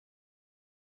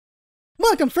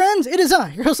Welcome, friends! It is I,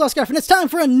 your host, Scarf, and it's time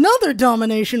for another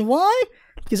Domination. Why?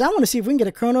 Because I want to see if we can get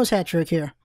a Chronos hat trick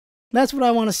here. That's what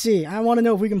I want to see. I want to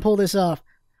know if we can pull this off.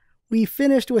 We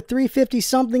finished with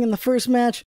 350-something in the first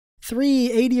match,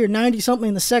 380 or 90-something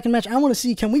in the second match. I want to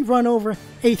see, can we run over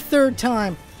a third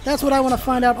time? That's what I want to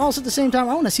find out. Also, at the same time,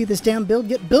 I want to see this damn build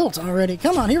get built already.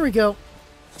 Come on, here we go.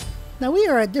 Now, we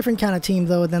are a different kind of team,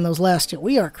 though, than those last two.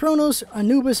 We are Chronos,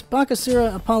 Anubis,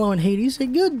 Bakasura, Apollo, and Hades. A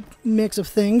good mix of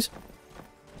things.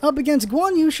 Up against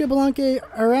Guan Yu, Xbalanque,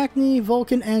 Arachne,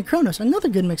 Vulcan, and Chronos. Another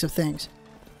good mix of things.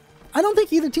 I don't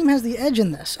think either team has the edge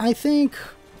in this. I think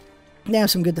they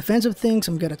have some good defensive things,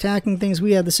 some good attacking things.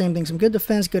 We have the same thing, some good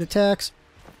defense, good attacks.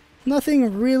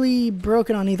 Nothing really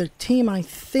broken on either team, I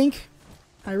think.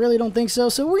 I really don't think so,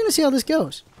 so we're going to see how this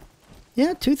goes.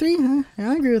 Yeah, 2-3.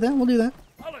 Yeah, I agree with that. We'll do that.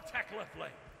 I'll attack left lane.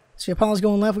 See, Apollo's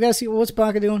going left. We got to see what's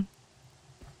Baka doing.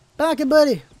 Baka,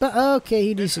 buddy. Okay,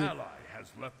 he DC'd. Ally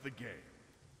has left the game.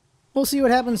 We'll see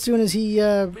what happens as soon as he,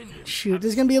 shoot. This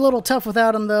is going to be a little tough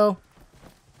without him, though.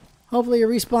 Hopefully he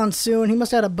respawns soon. He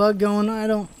must have had a bug going. I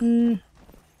don't, if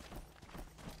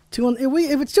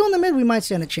it's 2 in the mid, we might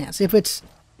stand a chance. If it's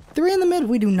 3 in the mid,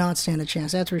 we do not stand a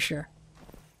chance. That's for sure.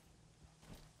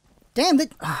 Damn,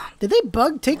 did they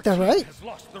bug take the right? Has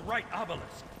lost the right obelisk.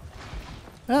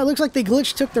 It looks like they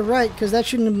glitched took the right, because that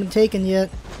shouldn't have been taken yet.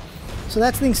 So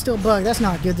that thing's still bugged. That's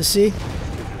not good to see.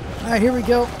 Alright, here we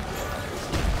go.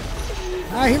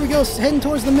 Alright, here we go. Heading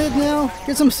towards the mid now.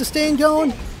 Get some sustain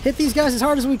going. Hit these guys as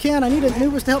hard as we can. I need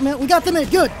Anubis to help me out. We got the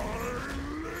mid. Good.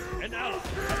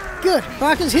 Good.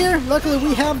 Baka's here. Luckily,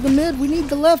 we have the mid. We need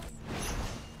the left.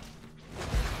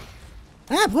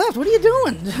 Left. What are you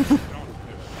doing?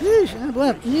 Yeesh,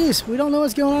 left. Yeesh. We don't know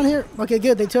what's going on here. Okay,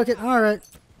 good. They took it. Alright.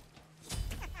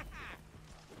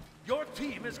 Your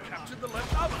team has captured the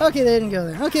left obelisk. Okay, they didn't go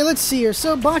there. Okay, let's see here.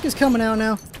 So, Baka's coming out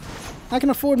now. I can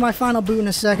afford my final boot in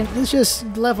a second. Let's just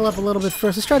level up a little bit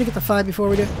first. Let's try to get the 5 before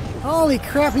we do. Holy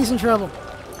crap, he's in trouble.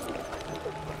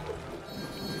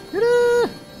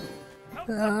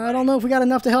 I don't know if we got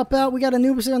enough to help out. We got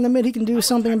Anubis there in the mid. He can do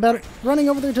something about it. Running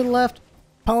over there to the left.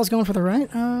 Paul's going for the right.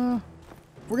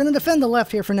 We're going to defend the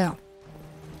left here for now.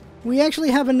 We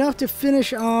actually have enough to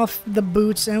finish off the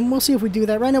boots, and we'll see if we do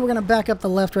that. Right now, we're going to back up the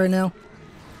left right now.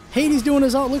 Hades doing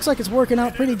his ult. Looks like it's working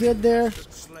out pretty good there.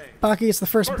 Baka gets the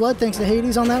first blood, thanks to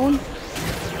Hades on that one.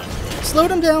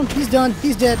 Slowed him down. He's done.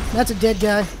 He's dead. That's a dead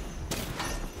guy.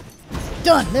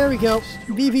 Done. There we go.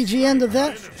 VVG end of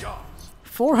that.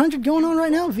 400 going on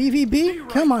right now. VVB.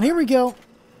 Come on. Here we go.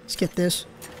 Let's get this.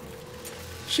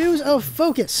 Shoes of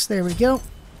Focus. There we go.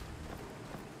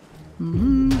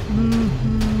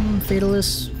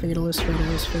 Fatalist.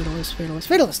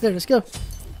 There, let's go.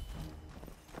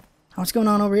 What's going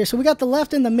on over here? So we got the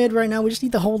left and the mid right now. We just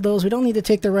need to hold those. We don't need to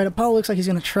take the right. Apollo looks like he's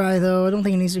going to try, though. I don't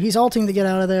think he needs to. He's ulting to get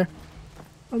out of there.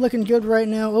 We're looking good right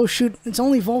now. Oh, shoot. It's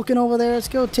only Vulcan over there. Let's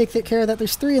go take care of that.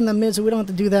 There's 3 in the mid, so we don't have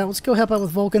to do that. Let's go help out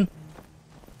with Vulcan.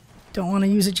 Don't want to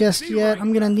use it just yet.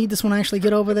 I'm going to need this one to actually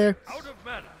get over there.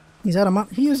 He's out of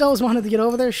mana. He used all his mana to get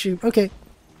over there. Shoot. Okay.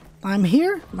 I'm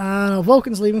here. No,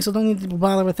 Vulcan's leaving, so don't need to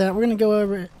bother with that. We're going to go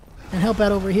over and help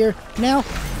out over here. Now,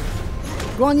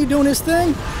 Guan Yu doing his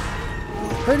thing.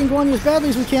 Hurting Guan Yu as badly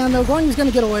as we can, though. Guan Yu's going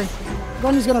to get away.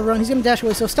 Guan Yu's going to run. He's going to dash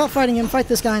away, so stop fighting him. Fight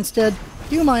this guy instead.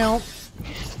 Do my ult.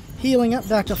 Healing up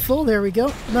back to full. There we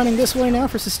go. Running this way now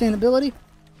for sustainability.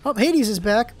 Oh, Hades is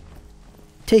back.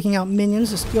 Taking out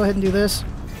minions. Just go ahead and do this.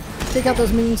 Take out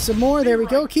those minions some more. There we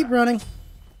go. Keep running.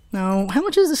 Now, how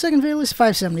much is the second Fatalist?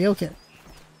 570. Okay.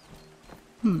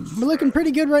 We're looking pretty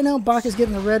good right now. Baka's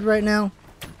getting the red right now.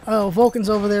 Oh,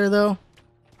 Vulcan's over there, though.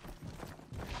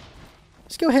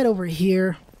 Let's go ahead over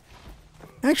here.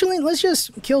 Actually, let's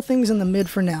just kill things in the mid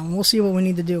for now, and we'll see what we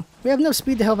need to do. We have enough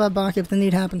speed to help out Baka if the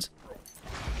need happens.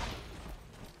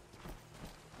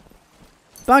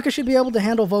 Baka should be able to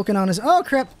handle Vulcan on his... Oh,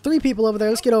 crap. 3 people over there.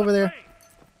 Let's get over there.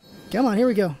 Come on, here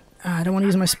we go. I don't want to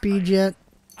use my speed yet.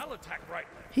 I'll attack right.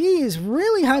 He is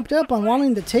really hyped up on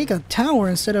wanting to take a tower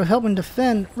instead of helping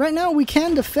defend. Right now, we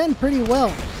can defend pretty well.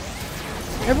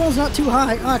 Everyone's not too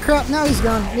high. Ah, crap. Now he's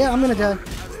gone. Yeah, I'm going to die.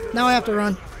 Now I have to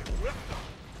run.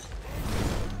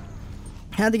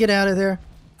 Had to get out of there.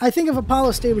 I think if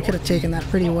Apollo stayed, we could have taken that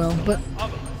pretty well. But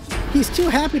he's too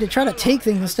happy to try to take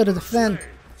things instead of defend.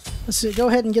 Let's see. Go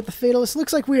ahead and get the Fatalist.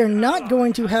 Looks like we are not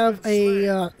going to have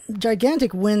a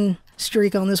gigantic win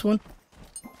streak on this one.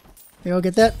 There, go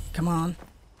get that. Come on.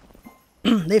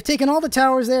 They've taken all the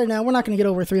towers there. Now, we're not going to get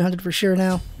over 300 for sure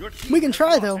now. We can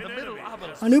try, though.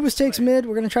 Anubis takes mid.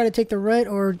 We're going to try to take the right,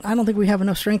 or I don't think we have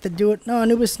enough strength to do it. No,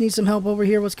 Anubis needs some help over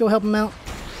here. Let's go help him out.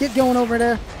 Get going over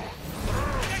there.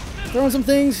 Throwing some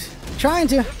things. Trying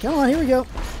to. Come on, here we go.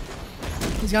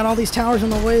 He's got all these towers in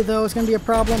the way, though. It's going to be a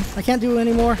problem. I can't do it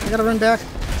anymore. I got to run back.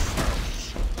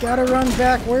 Got to run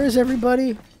back. Where is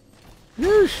everybody?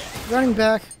 Whoosh. Running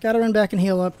back. Got to run back and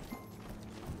heal up.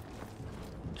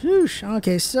 Whoosh.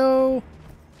 Okay, so...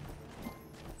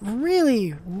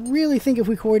 really think if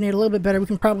we coordinate a little bit better, we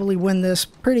can probably win this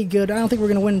pretty good. I don't think we're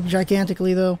going to win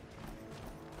gigantically, though.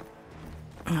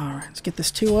 Alright, let's get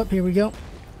this 2 up. Here we go.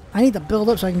 I need to build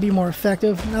up so I can be more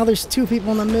effective. Now there's 2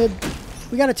 people in the mid.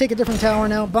 We got to take a different tower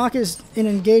now. Baka's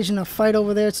engaged in a fight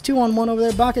over there. It's 2-on-1 over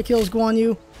there. Baka kills Guan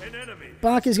Yu.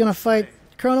 Baka's going to fight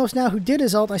Chronos now, who did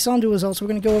his ult. I saw him do his ult, so we're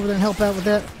going to go over there and help out with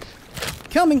that.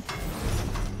 Coming!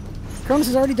 Chronos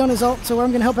has already done his ult, so I'm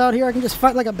going to help out here. I can just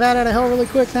fight like a bat out of hell really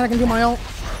quick. Then I can do my ult.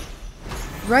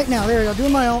 Right now. There we go.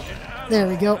 Doing my ult. There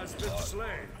we go.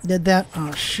 Did that.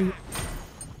 Oh, shoot.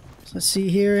 So let's see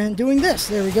here. And doing this.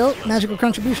 There we go. Magical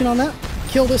contribution on that.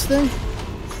 Kill this thing.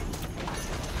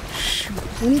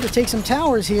 We need to take some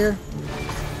towers here.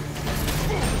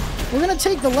 We're going to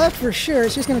take the left for sure.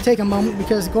 It's just going to take a moment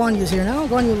because Guan Yu's here now.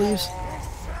 Guan Yu leaves.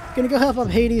 Going to go help up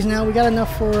Hades now. We got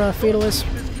enough for Fatalist.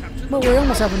 But we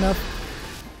almost have enough.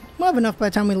 We'll have enough by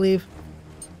the time we leave.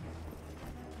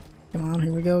 Come on,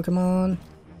 here we go. Come on.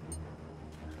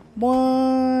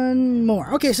 One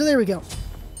more. Okay, so there we go.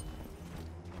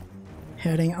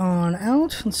 Heading on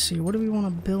out. Let's see. What do we want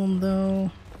to build,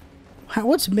 though?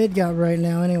 What's mid got right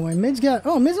now, anyway? Mid's got...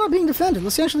 oh, mid's not being defended.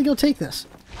 Let's actually go take this.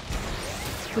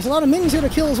 There's a lot of minions here to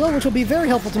kill as well, which will be very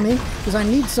helpful to me, because I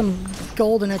need some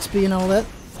gold and XP and all that.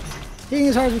 Hitting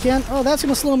as hard as we can. Oh, that's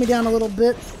going to slow me down a little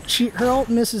bit. Her ult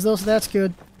misses, though, so that's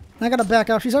good. I got to back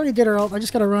off. She's already did her ult. I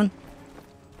just got to run.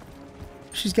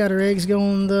 She's got her eggs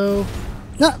going, though.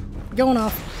 No! Going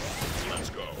off.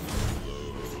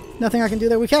 Nothing I can do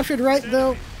there. We captured right,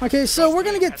 though. Okay, so we're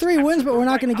going to get 3 wins, but we're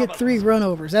not going to get 3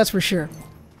 run-overs. That's for sure.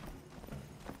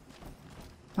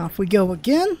 Off we go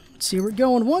again. Let's see, we're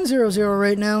going 1-0-0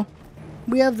 right now.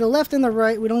 We have the left and the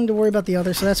right. We don't need to worry about the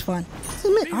other, so that's fine. What's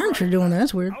the mid-archer doing there?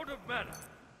 That's weird.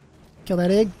 Kill that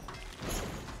egg.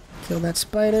 Kill that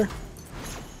spider.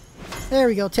 There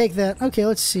we go. Take that. Okay,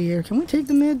 let's see here. Can we take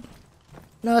the mid?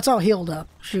 No, it's all healed up.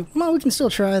 Shoot. Well, we can still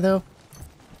try, though.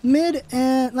 Mid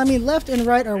and... I mean, left and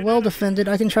right are well defended.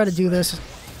 I can try to do this.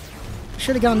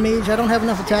 Should have gone mage. I don't have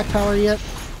enough attack power yet.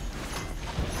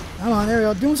 Come on, there we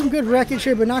go. Doing some good wreckage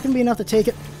here, but not going to be enough to take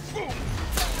it.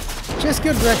 Just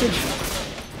good wreckage.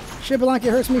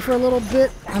 Shibalanki hurts me for a little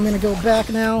bit. I'm going to go back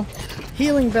now.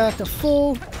 Healing back to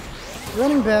full.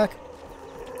 Running back.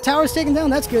 Tower's taken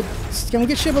down. That's good. Can we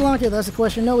get Shibalanki? That's the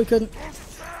question. No, we couldn't.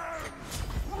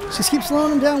 Just keep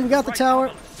slowing him down. We got the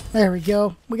tower. There we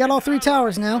go. We got all 3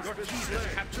 towers now.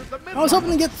 I was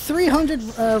hoping to get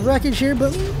 300 wreckage here,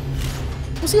 but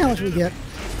we'll see how much we get.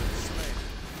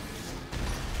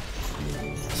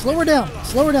 Slow her down.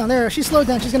 Slow her down. There, she slowed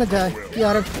down. She's going to die.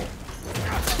 Got her.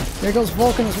 There goes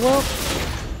Vulcan as well.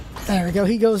 There we go.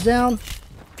 He goes down.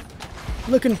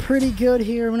 Looking pretty good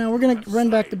here. Now we're going to run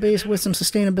back to base with some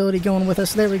sustainability going with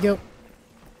us. There we go.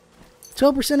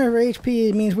 12% of her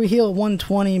HP means we heal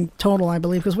 120 total, I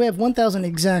believe, because we have 1,000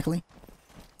 exactly.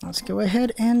 Let's go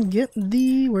ahead and get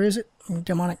the... where is it?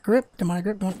 Demonic Grip. Demonic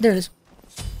Grip. There it is.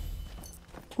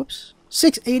 Whoops.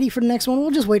 680 for the next one.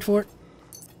 We'll just wait for it.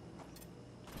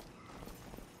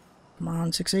 Come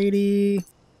on, 680.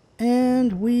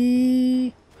 And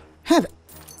we have it.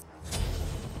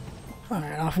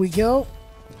 Alright, off we go.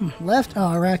 Left.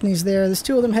 Oh, Arachne's there. There's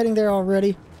 2 of them heading there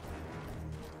already.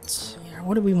 Let's see here.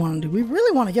 What do we want to do? We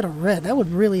really want to get a red. That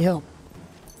would really help.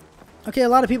 Okay, a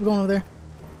lot of people going over there.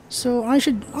 So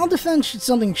I'll defend should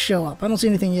something show up. I don't see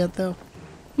anything yet, though.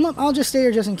 I'll just stay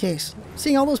here just in case.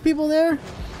 Seeing all those people there?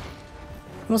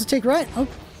 Wants to take right? Oh,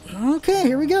 okay,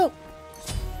 here we go.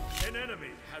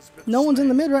 No one's in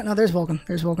the mid right now. There's Vulcan.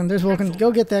 There's Vulcan. There's Vulcan.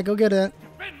 Go get that. Go get that.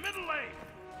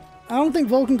 I don't think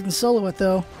Vulcan can solo it,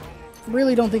 though.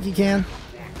 Really don't think he can.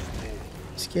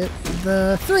 Let's get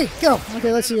the 3. Go.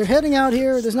 Okay, let's see. You're heading out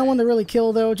here. There's no one to really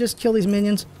kill, though. Just kill these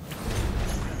minions.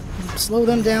 Slow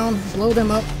them down. Blow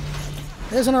them up.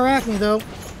 There's an Arachne, though.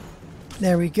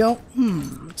 There we go.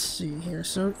 Let's see here.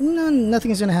 So,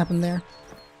 nothing's going to happen there.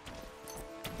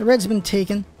 The red's been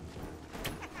taken.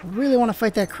 I really want to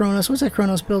fight that Chronos. What's that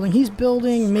Chronos building? He's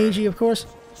building Meiji, of course.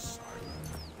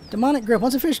 Demonic Grip.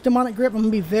 Once I finish Demonic Grip, I'm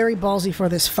going to be very ballsy for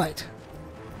this fight.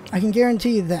 I can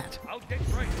guarantee you that.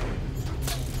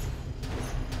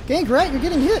 Gank right, you're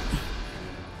getting hit.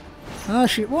 Oh,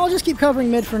 shoot. Well, I'll just keep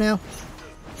covering mid for now.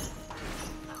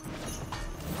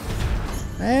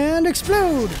 And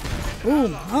explode!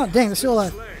 Ooh, oh, dang, they're still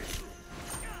alive.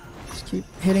 Just keep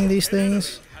hitting these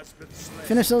things.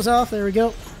 Finish those off. There we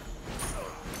go.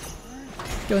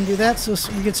 Go and do that so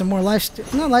we get some more not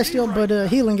lifesteal, but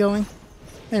healing going.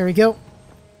 There we go.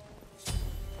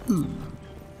 We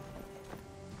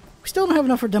still don't have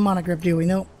enough for demonic grip, do we?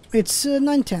 No. It's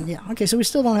 910. Yeah. Okay, so we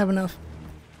still don't have enough.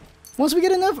 Once we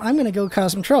get enough, I'm gonna go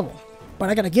cause some trouble, but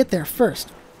I gotta get there first.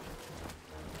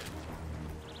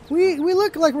 We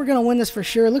look like we're gonna win this for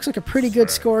sure. It looks like a pretty good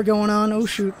score going on. Oh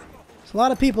shoot, there's a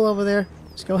lot of people over there.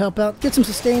 Let's go help out. Get some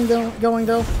sustain going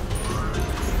though.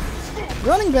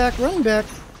 Running back, running back.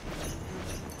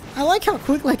 I like how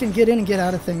quickly I can get in and get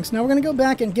out of things. Now we're going to go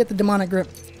back and get the demonic grip.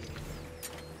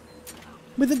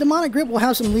 With the demonic grip, we'll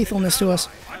have some lethalness to us.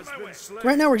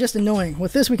 Right now we're just annoying.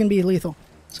 With this, we can be lethal.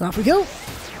 So off we go.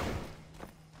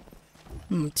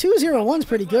 201's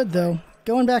pretty good, though.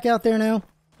 Going back out there now.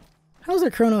 How's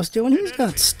their Chronos doing? He's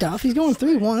got stuff. He's going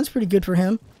 3-1. That's pretty good for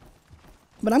him.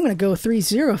 But I'm going to go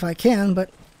 3-0 if I can, but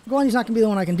Guanyi's not going to be the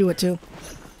one I can do it to.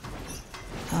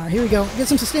 Here we go. Get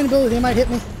some sustainability. They might hit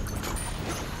me.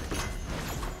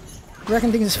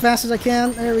 Wrecking things as fast as I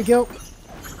can. There we go.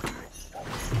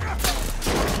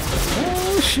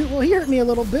 Oh, shoot. Well, he hurt me a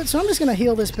little bit, so I'm just going to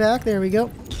heal this back. There we go.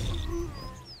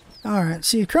 Alright,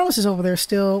 see, Chronos is over there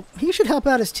still. He should help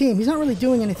out his team. He's not really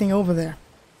doing anything over there.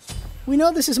 We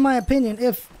know this is my opinion.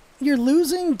 If you're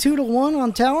losing 2-1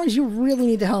 on towers, you really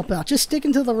need to help out. Just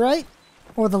sticking to the right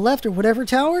or the left or whatever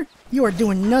tower, you are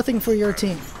doing nothing for your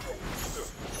team.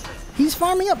 He's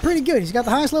farming up pretty good. He's got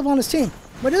the highest level on his team.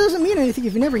 But it doesn't mean anything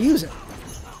if you never use it.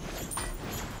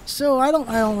 So I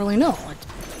don't really know. Like,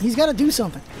 he's got to do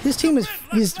something. His team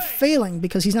he's failing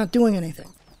because he's not doing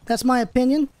anything. That's my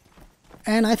opinion.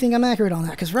 And I think I'm accurate on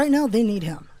that. Because right now, they need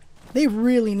him. They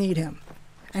really need him.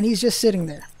 And he's just sitting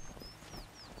there.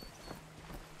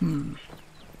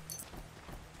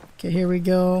 Okay, here we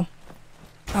go.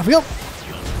 Off we go.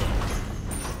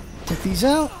 Take these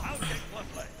out.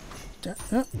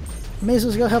 May as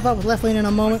well go help out with left lane in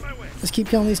a moment. Let's keep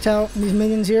killing these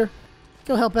minions here.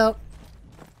 Go help out.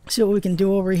 See what we can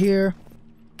do over here.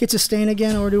 Get sustain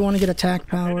again, or do we want to get attack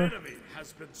power?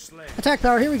 Attack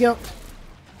power, here we go.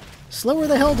 Slow her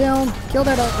the hell down. Kill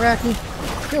that Arachne.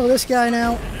 Kill this guy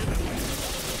now.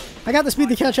 I got the speed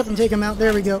to catch up and take him out.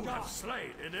 There we go.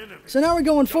 So now we're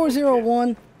going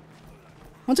 4-0-1.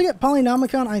 Once I get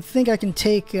Polynomicon, I think I can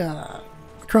take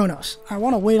Chronos. I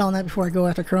want to wait on that before I go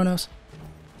after Chronos.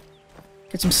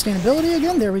 Get some sustainability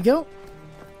again. There we go.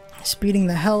 Speeding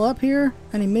the hell up here.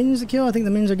 Any minions to kill? I think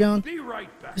the minions are gone.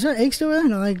 Is there Ache still there?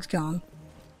 No, Ache's gone.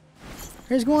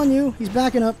 Here's Guan Yu. He's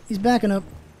backing up. He's backing up.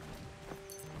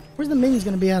 Where's the minions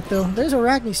going to be at, though? There's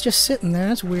Arachne's just sitting there.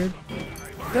 That's weird.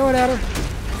 Throw it at her.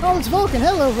 Oh, it's Vulcan.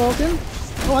 Hello, Vulcan.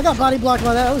 Oh, I got body blocked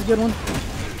by that. That was a good one.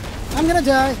 I'm going to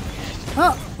die.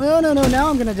 Oh, no. Now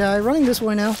I'm going to die. Running this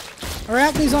way now.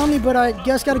 Arachne's on me, but I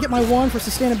guess got to get my 1 for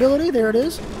sustainability. There it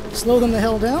is. Slow them the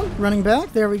hell down. Running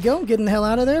back. There we go. Getting the hell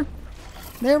out of there.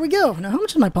 There we go. Now, how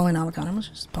much is my Polynomicon? How much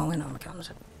is Polynomicon? Is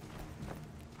it?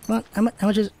 What? How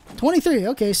much is it? 23.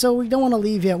 Okay, so we don't want to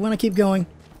leave yet. We want to keep going.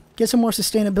 Get some more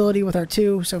sustainability with our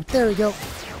 2. So there we go.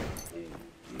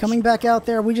 Coming back out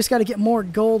there. We just got to get more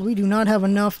gold. We do not have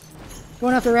enough.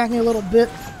 Going after Arachne a little bit.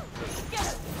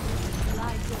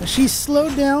 But she's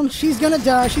slowed down. She's going to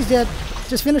die. She's dead.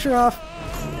 Just finish her off.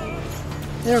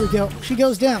 There we go. She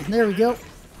goes down. There we go.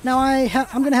 Now I'm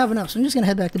going to have enough, so I'm just going to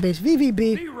head back to base.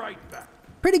 VVB.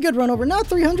 Pretty good run over. Not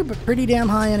 300, but pretty damn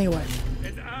high anyway.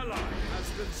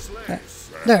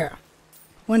 There.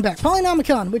 Went back.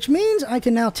 Polynomicon, which means I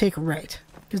can now take right.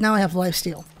 Because now I have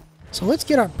lifesteal. So let's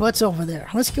get our butts over there.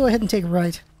 Let's go ahead and take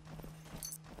right.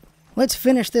 Let's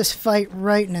finish this fight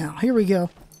right now. Here we go.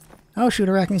 Oh shoot,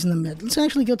 Arachne's in the mid. Let's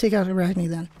actually go take out Arachne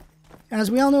then.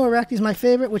 As we all know, Arachne's my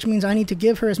favorite, which means I need to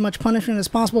give her as much punishment as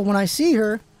possible when I see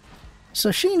her.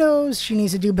 So she knows she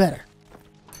needs to do better.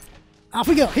 Off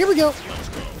we go. Here we go.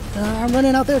 I'm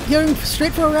running out there, going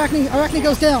straight for Arachne. Arachne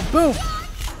goes down. Boom.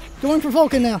 Going for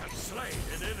Vulcan now.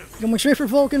 Going straight for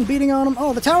Vulcan, beating on him.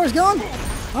 Oh, the tower's gone?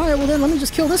 Alright, well then let me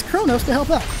just kill this Chronos to help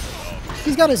out.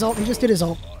 He's got his ult. He just did his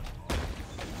ult.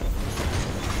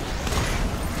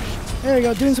 There we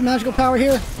go, doing some magical power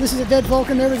here. This is a dead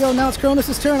Vulcan. There we go. Now it's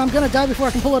Chronos' turn. I'm going to die before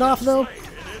I can pull it off, though.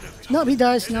 Nope, he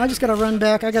dies. Now I just got to run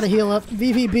back. I got to heal up.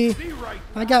 VVB.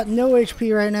 I got no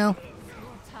HP right now.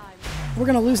 We're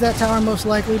going to lose that tower most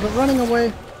likely, but running away.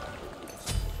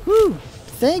 Whew.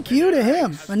 Thank you to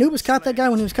him. Anubis caught that guy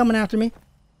when he was coming after me.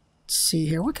 Let's see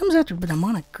here. What comes after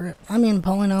Demonic Grip? I mean,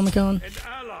 Polynomicon. An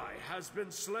ally has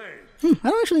been slain. I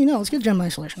don't actually know. Let's get Gem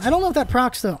Isolation. I don't know if that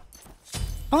procs, though.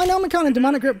 Polynomicon and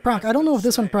Demonic Grip proc. I don't know if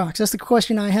this one procs. That's the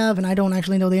question I have, and I don't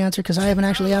actually know the answer because I haven't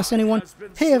actually asked anyone.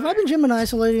 Hey, have I been Gemini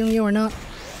isolating you or not?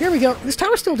 Here we go. This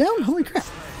tower's still down? Holy crap.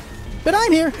 But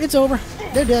I'm here. It's over.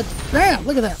 They're dead. Bam!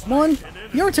 Look at that. One.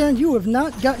 Your turn. You have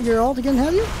not got your ult again,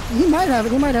 have you? He might have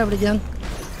it. He might have it again.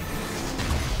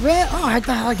 Red. Oh, I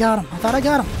thought I got him. I thought I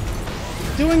got him.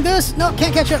 Doing this. No,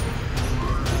 can't catch up.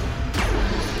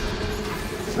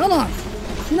 Come on.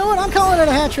 You know what? I'm calling it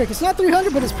a hat trick. It's not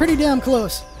 300, but it's pretty damn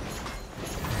close.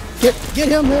 Get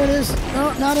him. There it is.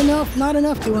 No, not enough. Not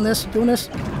enough. Doing this. Doing this.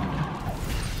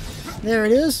 There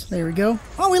it is. There we go.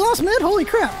 Oh, we lost mid. Holy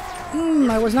crap.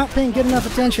 I was not paying good enough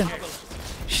attention.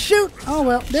 Shoot. Oh,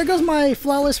 well. There goes my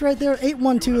flawless right there.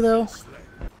 8-1-2, though.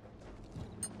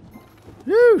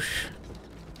 Whoosh.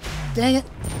 Dang it.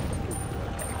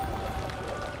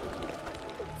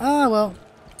 Ah, well.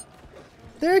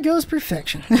 There goes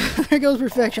perfection. There goes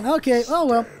perfection. Okay. Oh,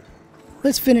 well.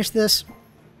 Let's finish this.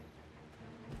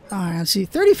 Alright, let's see.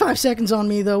 35 seconds on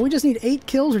me, though. We just need 8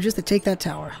 kills or just to take that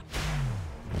tower.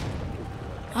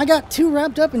 I got too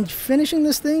wrapped up in finishing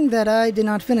this thing that I did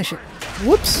not finish it.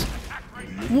 Whoops.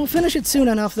 We'll finish it soon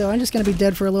enough, though. I'm just going to be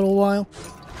dead for a little while.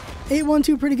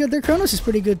 8-1-2, pretty good. Their Chronos is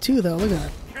pretty good, too, though. Look at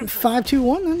that.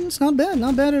 5-2-1, it's not bad.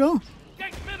 Not bad at all.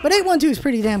 But 8-1-2 is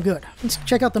pretty damn good. Let's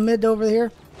check out the mid over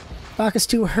here. Baka's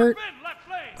too hurt.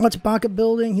 What's Baka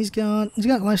building? He's got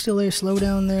lifesteal there, slow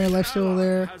down there, lifesteal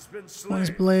there.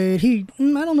 One's blade. I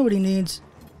don't know what he needs.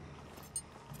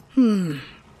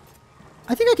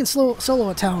 I think I can solo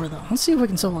a tower, though. Let's see if we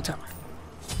can solo a tower.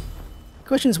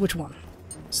 Question is which one?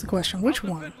 That's the question. Which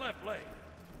one?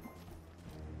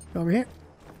 Go over here.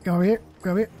 Go over here.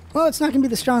 Go over here. Well, it's not going to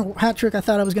be the strong hat trick I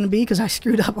thought it was going to be because I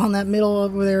screwed up on that middle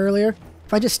over there earlier.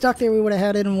 If I just stuck there, we would have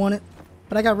had it and won it.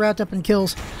 But I got wrapped up in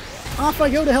kills. Off I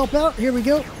go to help out. Here we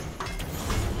go.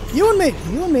 You and me.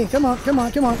 You and me. Come on. Come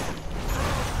on. Come on.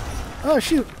 Oh,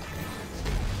 shoot.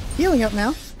 Healing up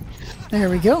now. There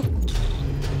we go.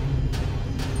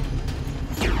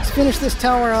 Let's finish this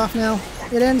tower off now.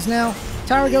 It ends now.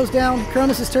 Tower goes down.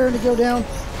 Chronos' turn to go down.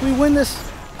 We win this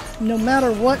no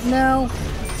matter what now.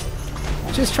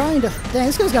 Just trying to... Dang,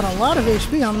 this guy's got a lot of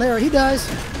HP on there. He dies.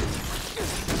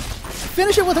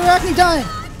 Finish it with Arachne dying.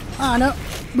 Ah, no.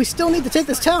 We still need to take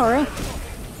this tower,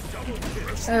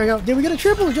 huh? There we go. Did we get a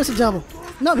triple or just a double?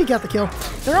 No, he got the kill.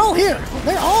 They're all here.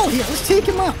 They're all here. Let's take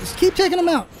him out. Let's keep taking him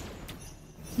out.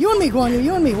 You and me, Guan Yu.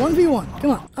 You and me. 1v1.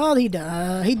 Come on. Oh, he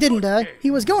died. He didn't die. He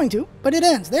was going to, but it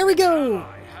ends. There we go.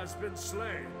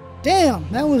 Damn,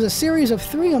 that was a series of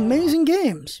 3 amazing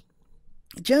games.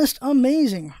 Just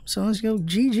amazing. So let's go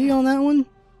GG on that one.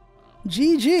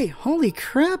 GG. Holy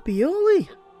crappy-oly.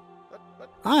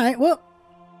 Alright, well,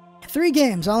 3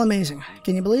 games, all amazing.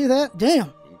 Can you believe that?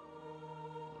 Damn.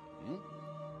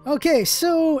 Okay,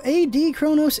 so AD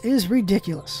Chronos is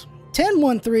ridiculous.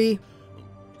 10-1-3.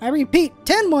 I repeat,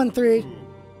 10-1-3.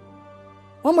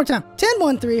 One more time.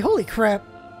 10-1-3. Holy crap.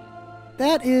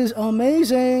 That is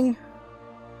amazing.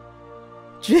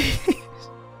 Jeez.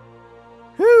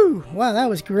 Whew. Wow, that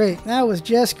was great. That was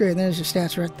just great. There's your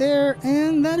stats right there.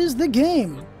 And that is the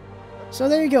game. So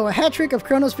there you go. A hat trick of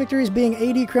Chronos victories being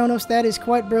AD Chronos. That is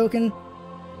quite broken.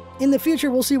 In the future,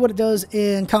 we'll see what it does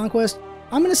in Conquest.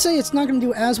 I'm going to say it's not going to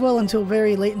do as well until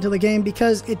very late into the game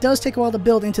because it does take a while to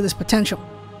build into this potential.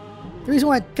 The reason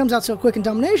why it comes out so quick in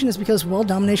Domination is because, well,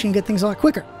 Domination can get things a lot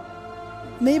quicker.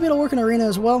 Maybe it'll work in Arena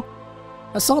as well.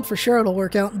 Assault for sure it'll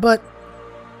work out, but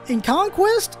in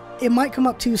Conquest, it might come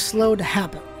up too slow to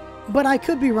happen. But I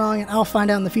could be wrong, and I'll find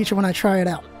out in the future when I try it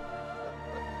out.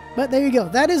 But there you go.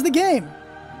 That is the game.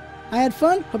 I had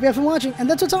fun. Hope you had fun watching. And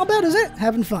that's what it's all about, is it?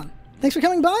 Having fun. Thanks for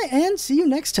coming by, and see you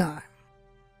next time.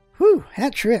 Whew,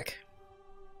 hat trick.